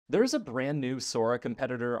There's a brand new Sora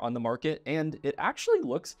competitor on the market, and it actually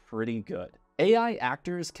looks pretty good. AI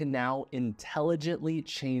actors can now intelligently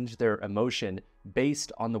change their emotion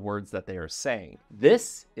based on the words that they are saying.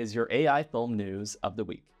 This is your AI film news of the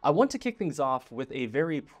week. I want to kick things off with a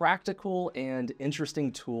very practical and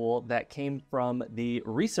interesting tool that came from the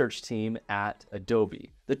research team at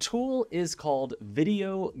Adobe. The tool is called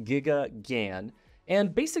Video Giga GAN,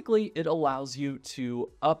 and basically it allows you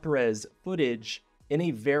to up-res footage in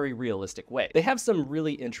a very realistic way. They have some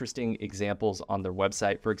really interesting examples on their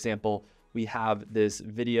website. For example, we have this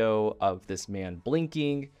video of this man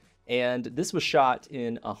blinking, and this was shot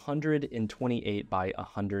in 128 by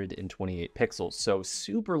 128 pixels, so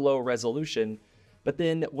super low resolution. But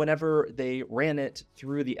then whenever they ran it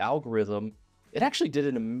through the algorithm, it actually did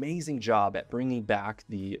an amazing job at bringing back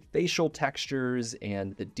the facial textures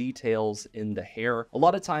and the details in the hair. A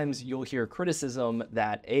lot of times you'll hear criticism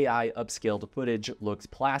that AI upscaled footage looks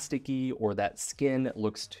plasticky or that skin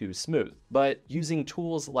looks too smooth. But using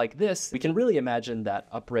tools like this, we can really imagine that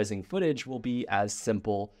up-resing footage will be as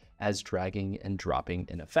simple as dragging and dropping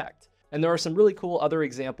an effect. And there are some really cool other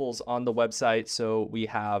examples on the website. So we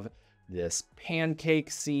have this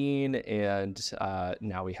pancake scene, and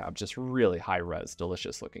now we have just really high-res,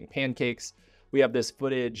 delicious-looking pancakes. We have this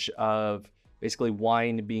footage of basically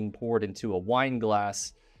wine being poured into a wine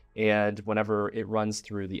glass, and whenever it runs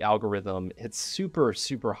through the algorithm, it's super,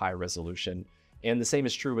 super high resolution. And the same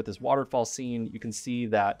is true with this waterfall scene. You can see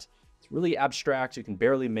that it's really abstract. You can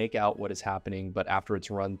barely make out what is happening, but after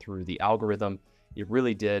it's run through the algorithm, it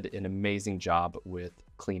really did an amazing job with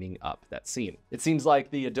cleaning up that scene. It seems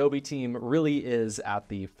like the Adobe team really is at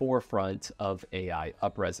the forefront of AI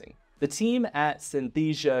up-resing. The team at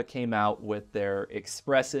Synthesia came out with their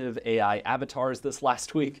expressive AI avatars this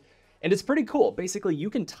last week, and it's pretty cool. Basically, you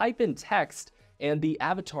can type in text and the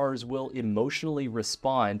avatars will emotionally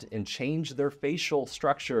respond and change their facial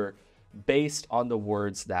structure based on the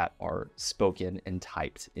words that are spoken and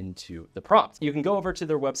typed into the prompt. You can go over to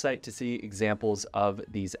their website to see examples of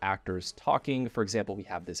these actors talking. For example, we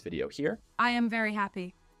have this video here. I am very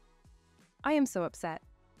happy. I am so upset.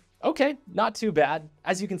 Okay, not too bad.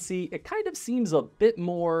 As you can see, it kind of seems a bit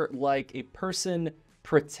more like a person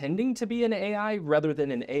pretending to be an AI rather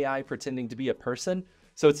than an AI pretending to be a person.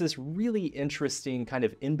 So it's this really interesting kind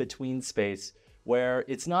of in-between space where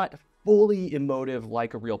it's not fully emotive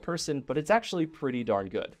like a real person, but it's actually pretty darn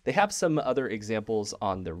good. They have some other examples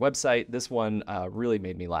on their website. This one really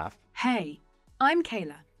made me laugh. Hey, I'm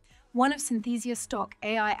Kayla, one of Synthesia's stock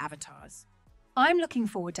AI avatars. I'm looking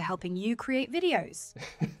forward to helping you create videos.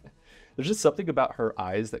 There's just something about her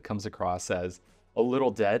eyes that comes across as a little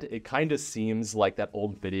dead. It kind of seems like that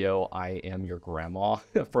old video, I Am Your Grandma,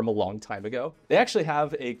 from a long time ago. They actually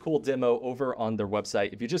have a cool demo over on their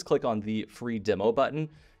website. If you just click on the free demo button,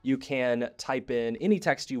 you can type in any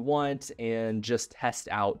text you want and just test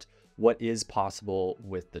out what is possible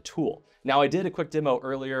with the tool. Now, I did a quick demo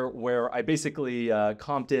earlier where I basically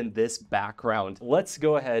comped in this background. Let's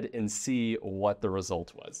go ahead and see what the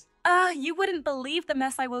result was. You wouldn't believe the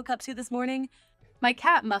mess I woke up to this morning. My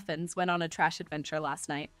cat Muffins went on a trash adventure last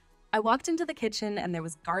night. I walked into the kitchen and there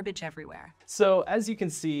was garbage everywhere. So as you can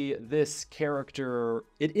see, this character,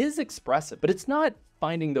 it is expressive, but it's not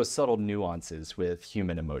finding those subtle nuances with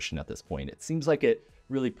human emotion at this point. It seems like it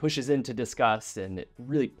really pushes into disgust and it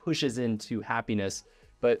really pushes into happiness,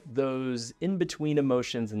 but those in-between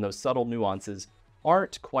emotions and those subtle nuances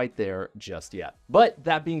aren't quite there just yet. But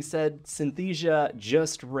that being said, Synthesia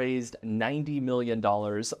just raised $90 million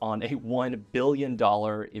on a $1 billion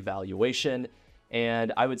evaluation.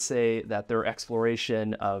 And I would say that their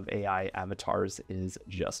exploration of AI avatars is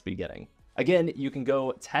just beginning. Again, you can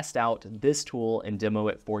go test out this tool and demo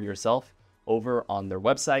it for yourself over on their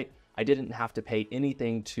website. I didn't have to pay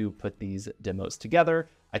anything to put these demos together.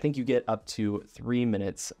 I think you get up to 3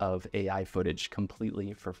 minutes of AI footage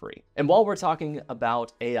completely for free. And while we're talking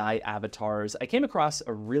about AI avatars, I came across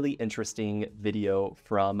a really interesting video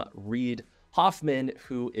from Reid Hoffman,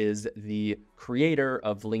 who is the creator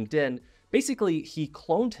of LinkedIn. Basically, he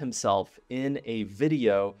cloned himself in a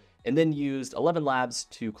video and then used 11 Labs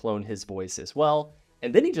to clone his voice as well.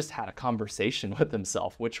 And then he just had a conversation with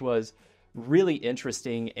himself, which was really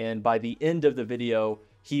interesting. And by the end of the video,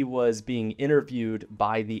 he was being interviewed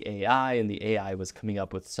by the AI, and the AI was coming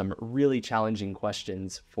up with some really challenging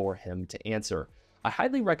questions for him to answer. I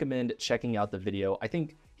highly recommend checking out the video. I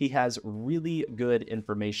think he has really good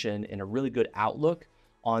information and a really good outlook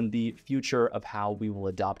on the future of how we will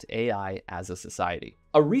adopt AI as a society.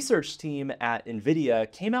 A research team at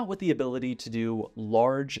NVIDIA came out with the ability to do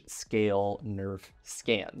large-scale nerve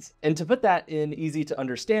scans. And to put that in easy to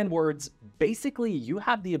understand words, basically you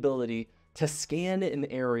have the ability to scan an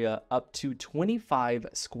area up to 25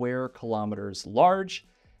 square kilometers large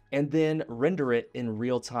and then render it in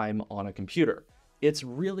real time on a computer. It's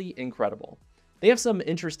really incredible. They have some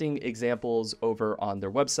interesting examples over on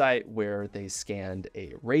their website where they scanned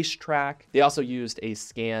a racetrack. They also used a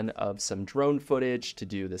scan of some drone footage to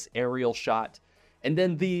do this aerial shot. And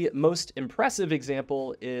then the most impressive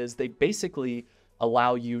example is they basically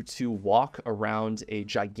allow you to walk around a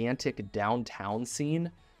gigantic downtown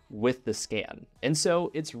scene with the scan. And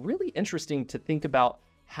so it's really interesting to think about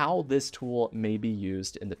how this tool may be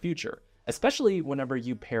used in the future, especially whenever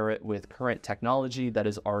you pair it with current technology that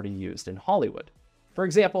is already used in Hollywood. For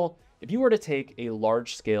example, if you were to take a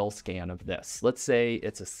large-scale scan of this, let's say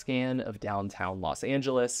it's a scan of downtown Los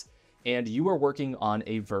Angeles, and you were working on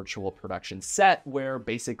a virtual production set where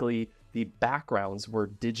basically the backgrounds were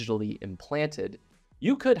digitally implanted,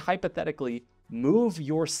 you could hypothetically move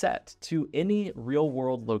your set to any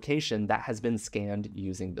real-world location that has been scanned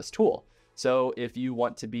using this tool. So if you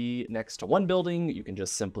want to be next to one building, you can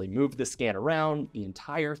just simply move the scan around, the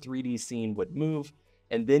entire 3D scene would move,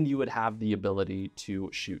 and then you would have the ability to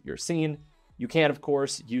shoot your scene. You can, of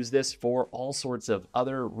course, use this for all sorts of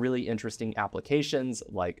other really interesting applications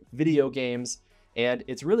like video games, and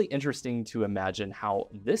it's really interesting to imagine how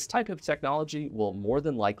this type of technology will more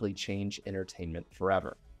than likely change entertainment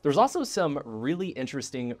forever. There's also some really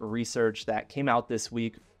interesting research that came out this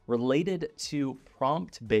week related to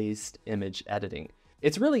prompt-based image editing.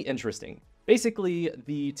 It's really interesting. Basically,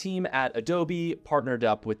 the team at Adobe partnered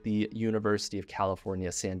up with the University of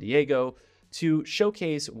California, San Diego to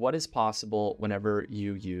showcase what is possible whenever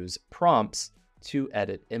you use prompts to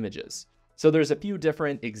edit images. So there's a few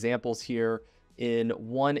different examples here. In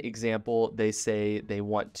one example, they say they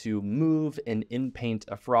want to move and in-paint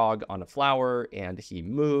a frog on a flower, and he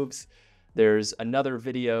moves. There's another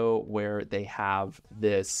video where they have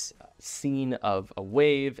this scene of a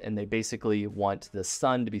wave, and they basically want the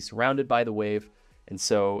sun to be surrounded by the wave, and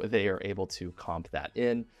so they are able to comp that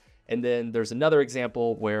in. And then there's another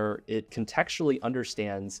example where it contextually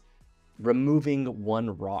understands removing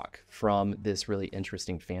one rock from this really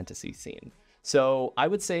interesting fantasy scene. So I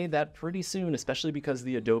would say that pretty soon, especially because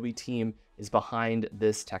the Adobe team is behind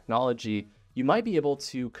this technology, you might be able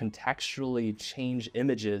to contextually change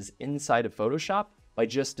images inside of Photoshop by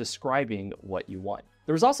just describing what you want.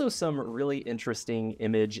 There's also some really interesting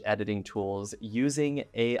image editing tools using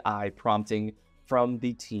AI prompting from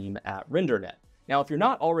the team at RenderNet. Now, if you're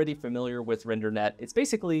not already familiar with RenderNet, it's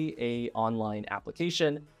basically an online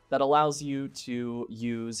application that allows you to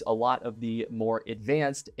use a lot of the more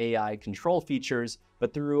advanced AI control features,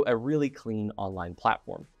 but through a really clean online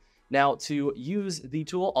platform. Now, to use the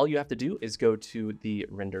tool, all you have to do is go to the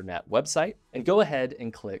RenderNet website and go ahead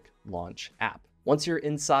and click Launch App. Once you're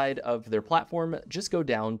inside of their platform, just go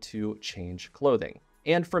down to Change Clothing.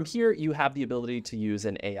 And from here, you have the ability to use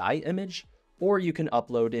an AI image, or you can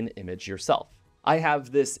upload an image yourself. I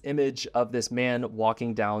have this image of this man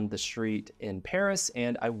walking down the street in Paris,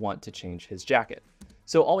 and I want to change his jacket.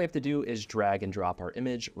 So all we have to do is drag and drop our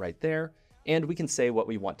image right there, and we can say what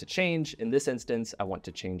we want to change. In this instance, I want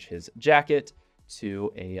to change his jacket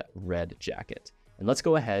to a red jacket. And let's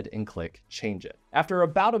go ahead and click Change It. After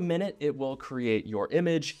about a minute, it will create your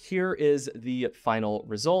image. Here is the final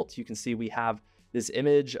result. You can see we have this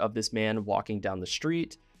image of this man walking down the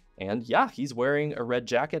street. And yeah, he's wearing a red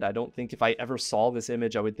jacket. I don't think if I ever saw this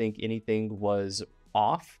image, I would think anything was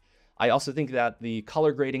off. I also think that the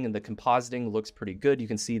color grading and the compositing looks pretty good. You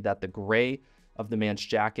can see that the gray of the man's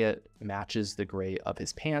jacket matches the gray of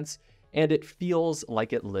his pants, and it feels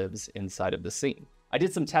like it lives inside of the scene. I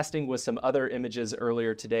did some testing with some other images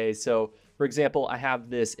earlier today. So for example, I have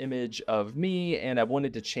this image of me and I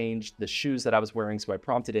wanted to change the shoes that I was wearing. So I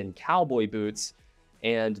prompted in cowboy boots,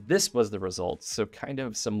 and this was the result. So kind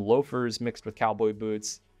of some loafers mixed with cowboy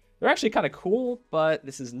boots. They're actually kind of cool, but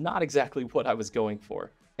this is not exactly what I was going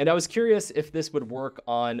for. And I was curious if this would work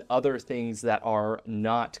on other things that are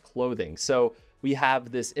not clothing. So we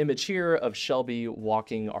have this image here of Shelby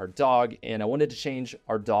walking our dog, and I wanted to change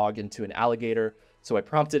our dog into an alligator. So I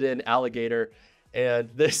prompted in alligator, and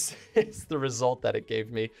this is the result that it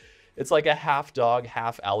gave me. It's like a half dog,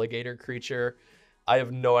 half alligator creature. I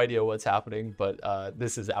have no idea what's happening, but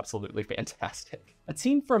this is absolutely fantastic. A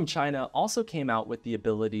team from China also came out with the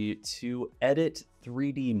ability to edit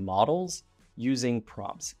 3D models using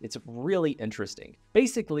prompts. It's really interesting.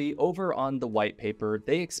 Basically, over on the white paper,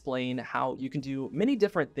 they explain how you can do many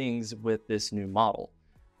different things with this new model.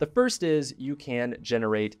 The first is you can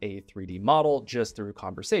generate a 3D model just through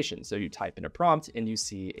conversation. So you type in a prompt and you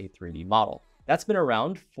see a 3D model. That's been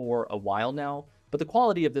around for a while now, but the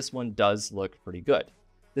quality of this one does look pretty good.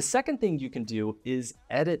 The second thing you can do is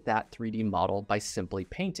edit that 3D model by simply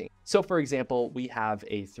painting. So for example, we have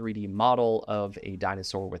a 3D model of a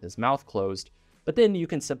dinosaur with his mouth closed, but then you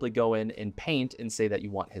can simply go in and paint and say that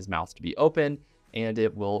you want his mouth to be open, and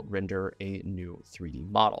it will render a new 3D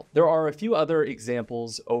model. There are a few other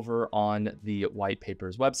examples over on the white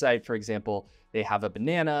paper's website. For example, they have a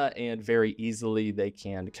banana, and very easily they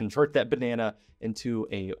can convert that banana into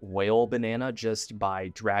a whale banana just by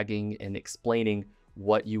dragging and explaining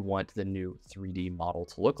what you want the new 3D model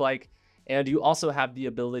to look like. And you also have the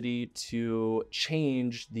ability to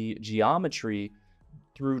change the geometry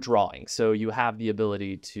through drawing. So you have the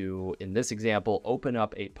ability to, in this example, open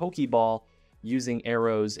up a Pokeball using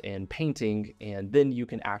arrows and painting, and then you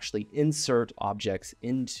can actually insert objects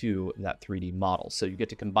into that 3D model. So you get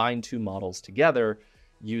to combine two models together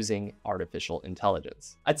using artificial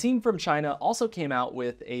intelligence. A team from China also came out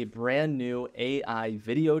with a brand new AI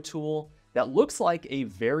video tool that looks like a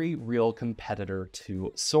very real competitor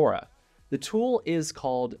to Sora. The tool is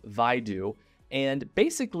called Vidu, and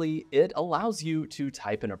basically it allows you to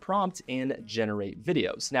type in a prompt and generate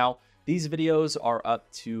videos. Now, these videos are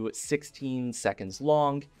up to 16 seconds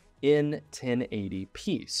long in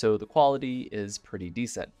 1080p, so the quality is pretty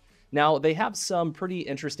decent. Now, they have some pretty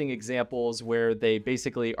interesting examples where they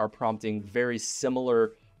basically are prompting very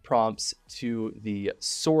similar prompts to the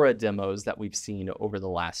Sora demos that we've seen over the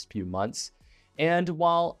last few months. And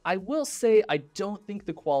while I will say I don't think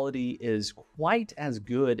the quality is quite as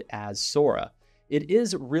good as Sora, it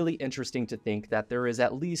is really interesting to think that there is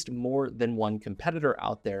at least more than one competitor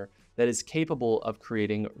out there that is capable of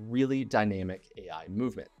creating really dynamic AI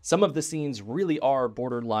movement. Some of the scenes really are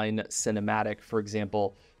borderline cinematic. For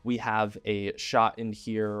example, we have a shot in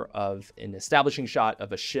here of an establishing shot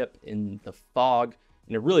of a ship in the fog,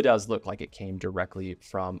 and it really does look like it came directly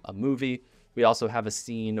from a movie. We also have a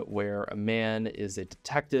scene where a man is a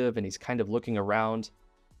detective and he's kind of looking around,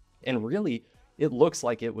 and really, it looks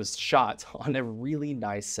like it was shot on a really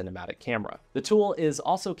nice cinematic camera. The tool is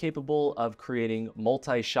also capable of creating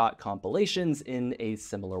multi-shot compilations in a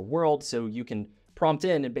similar world, so you can prompt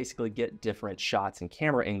in and basically get different shots and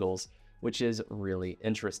camera angles, which is really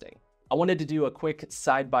interesting. I wanted to do a quick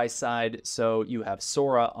side-by-side, so you have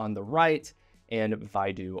Sora on the right and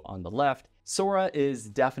Vidu on the left. Sora is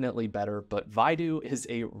definitely better, but Vidu is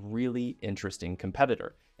a really interesting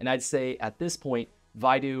competitor. And I'd say at this point,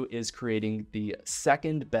 Vidu is creating the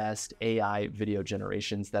second best AI video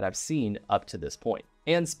generations that I've seen up to this point.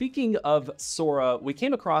 And speaking of Sora, we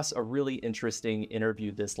came across a really interesting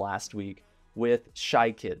interview this last week with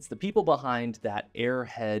Shy Kids, the people behind that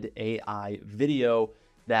Airhead AI video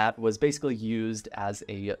that was basically used as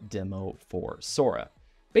a demo for Sora.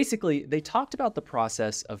 Basically, they talked about the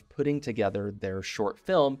process of putting together their short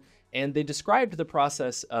film, and they described the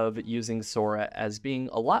process of using Sora as being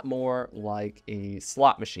a lot more like a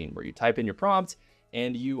slot machine where you type in your prompt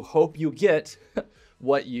and you hope you get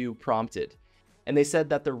what you prompted. And they said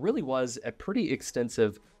that there really was a pretty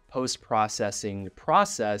extensive post-processing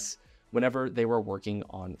process whenever they were working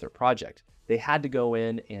on their project. They had to go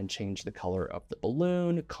in and change the color of the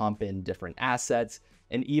balloon, comp in different assets,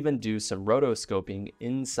 and even do some rotoscoping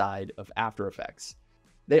inside of After Effects.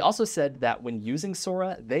 They also said that when using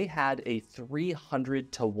Sora, they had a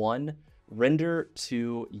 300-to-1 render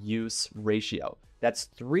to use ratio. That's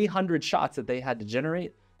 300 shots that they had to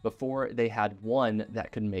generate before they had one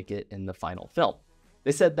that could make it in the final film.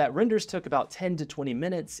 They said that renders took about 10 to 20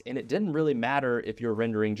 minutes, and it didn't really matter if you're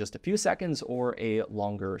rendering just a few seconds or a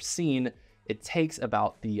longer scene. It takes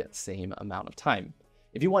about the same amount of time.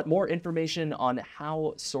 If you want more information on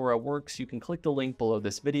how Sora works, you can click the link below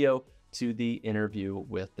this video to the interview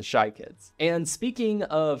with the Shy Kids. And speaking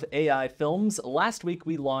of AI films, last week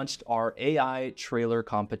we launched our AI trailer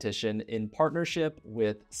competition in partnership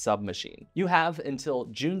with Submachine. You have until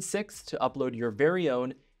June 6th to upload your very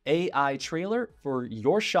own AI trailer for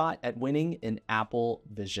your shot at winning an Apple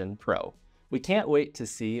Vision Pro. We can't wait to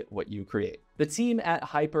see what you create. The team at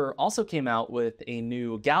Hyper also came out with a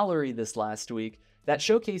new gallery this last week that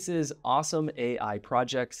showcases awesome AI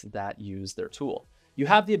projects that use their tool. You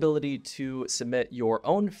have the ability to submit your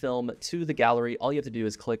own film to the gallery. All you have to do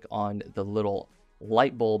is click on the little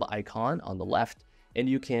light bulb icon on the left, and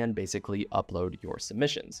you can basically upload your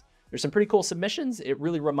submissions. There's some pretty cool submissions. It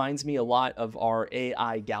really reminds me a lot of our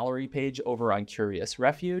AI gallery page over on Curious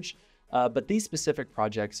Refuge. but these specific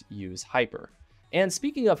projects use Hyper. And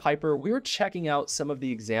speaking of Hyper, we were checking out some of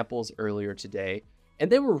the examples earlier today,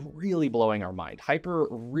 and they were really blowing our mind. Hyper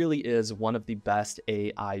really is one of the best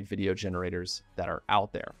AI video generators that are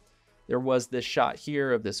out there. There was this shot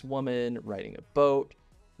here of this woman riding a boat.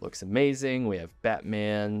 Looks amazing. We have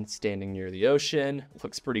Batman standing near the ocean.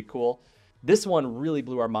 Looks pretty cool. This one really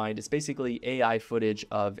blew our mind. It's basically AI footage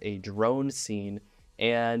of a drone scene,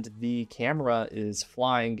 and the camera is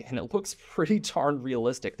flying, and it looks pretty darn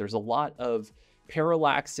realistic. There's a lot of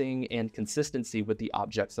parallaxing and consistency with the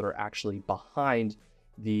objects that are actually behind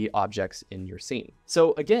the objects in your scene.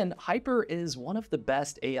 So again, Hyper is one of the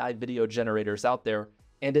best AI video generators out there,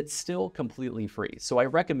 and it's still completely free, so I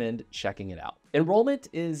recommend checking it out. Enrollment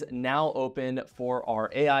is now open for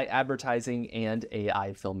our AI advertising and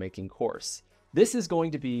AI filmmaking course. This is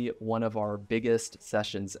going to be one of our biggest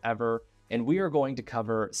sessions ever, and we are going to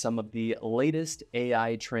cover some of the latest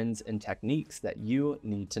AI trends and techniques that you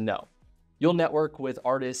need to know. You'll network with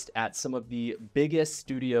artists at some of the biggest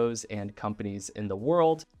studios and companies in the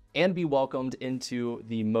world and be welcomed into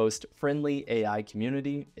the most friendly AI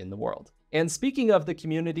community in the world. And speaking of the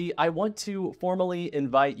community, I want to formally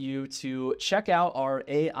invite you to check out our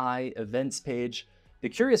AI events page. The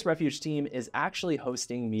Curious Refuge team is actually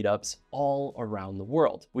hosting meetups all around the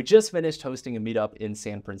world. We just finished hosting a meetup in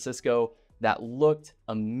San Francisco that looked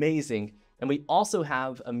amazing. And we also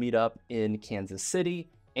have a meetup in Kansas City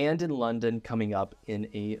and in London coming up in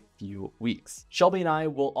a few weeks. Shelby and I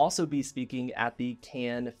will also be speaking at the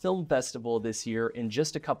Cannes Film Festival this year in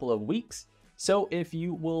just a couple of weeks. So if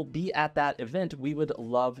you will be at that event, we would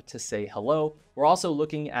love to say hello. We're also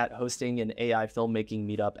looking at hosting an AI filmmaking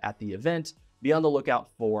meetup at the event. Be on the lookout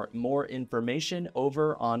for more information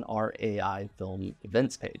over on our AI film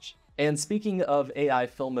events page. And speaking of AI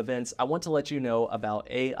film events, I want to let you know about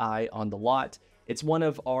AI on the Lot. It's one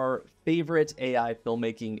of our favorite AI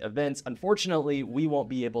filmmaking events. Unfortunately, we won't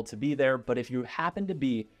be able to be there, but if you happen to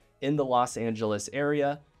be in the Los Angeles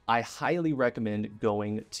area, I highly recommend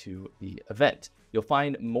going to the event. You'll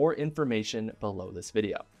find more information below this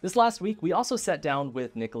video. This last week, we also sat down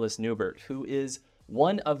with Nicholas Newbert, who is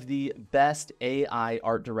one of the best AI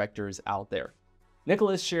art directors out there.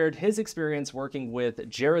 Nicholas shared his experience working with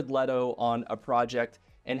Jared Leto on a project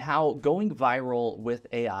and how going viral with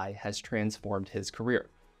AI has transformed his career.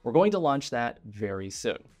 We're going to launch that very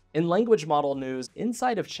soon. In language model news,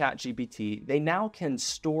 inside of ChatGPT, they now can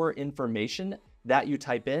store information that you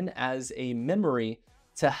type in as a memory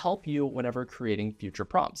to help you whenever creating future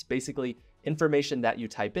prompts. Basically, information that you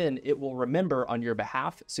type in, it will remember on your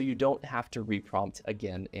behalf so you don't have to reprompt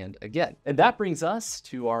again and again. And that brings us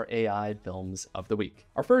to our AI films of the week.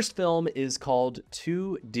 Our first film is called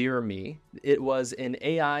To Dear Me. It was an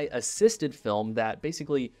AI assisted film that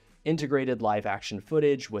basically integrated live action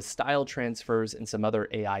footage with style transfers and some other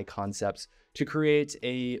AI concepts to create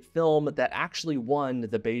a film that actually won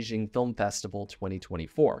the Beijing Film Festival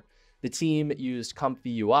 2024. The team used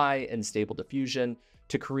Comfy UI and Stable Diffusion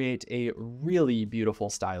to create a really beautiful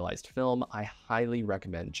stylized film. I highly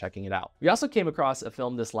recommend checking it out. We also came across a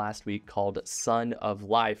film this last week called Son of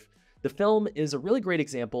Life. The film is a really great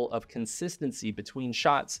example of consistency between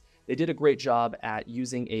shots. They did a great job at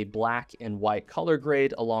using a black and white color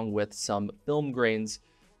grade along with some film grains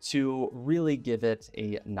to really give it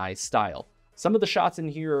a nice style. Some of the shots in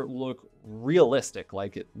here look realistic,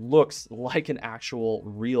 like it looks like an actual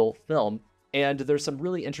real film. And there's some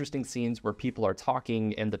really interesting scenes where people are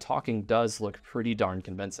talking, and the talking does look pretty darn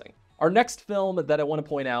convincing. Our next film that I want to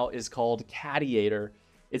point out is called Catiator.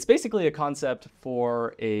 It's basically a concept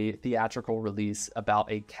for a theatrical release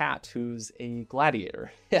about a cat who's a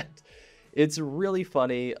gladiator. And it's really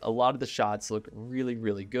funny. A lot of the shots look really,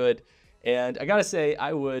 really good. And I gotta say,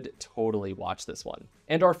 I would totally watch this one.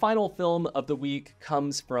 And our final film of the week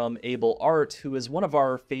comes from Able Art, who is one of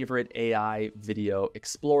our favorite AI video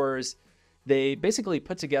explorers. They basically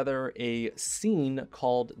put together a scene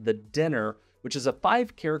called The Dinner, which is a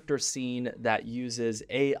 5-character scene that uses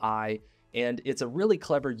AI, and it's a really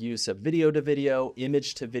clever use of video to video,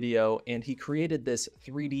 image to video, and he created this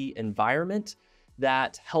 3D environment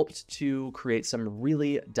that helped to create some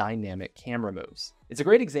really dynamic camera moves. It's a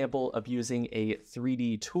great example of using a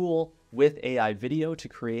 3D tool with AI video to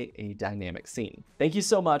create a dynamic scene. Thank you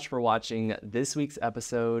so much for watching this week's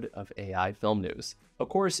episode of AI Film News. Of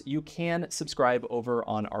course, you can subscribe over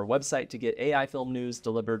on our website to get AI film news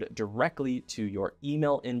delivered directly to your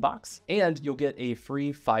email inbox, and you'll get a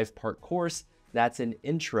free 5-part course that's an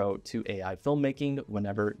intro to AI filmmaking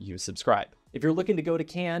whenever you subscribe. If you're looking to go to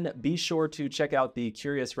Cannes, be sure to check out the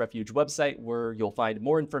Curious Refuge website where you'll find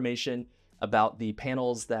more information about the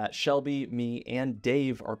panels that Shelby, me, and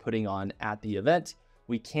Dave are putting on at the event.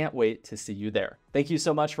 We can't wait to see you there. Thank you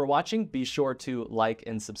so much for watching. Be sure to like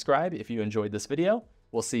and subscribe if you enjoyed this video.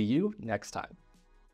 We'll see you next time.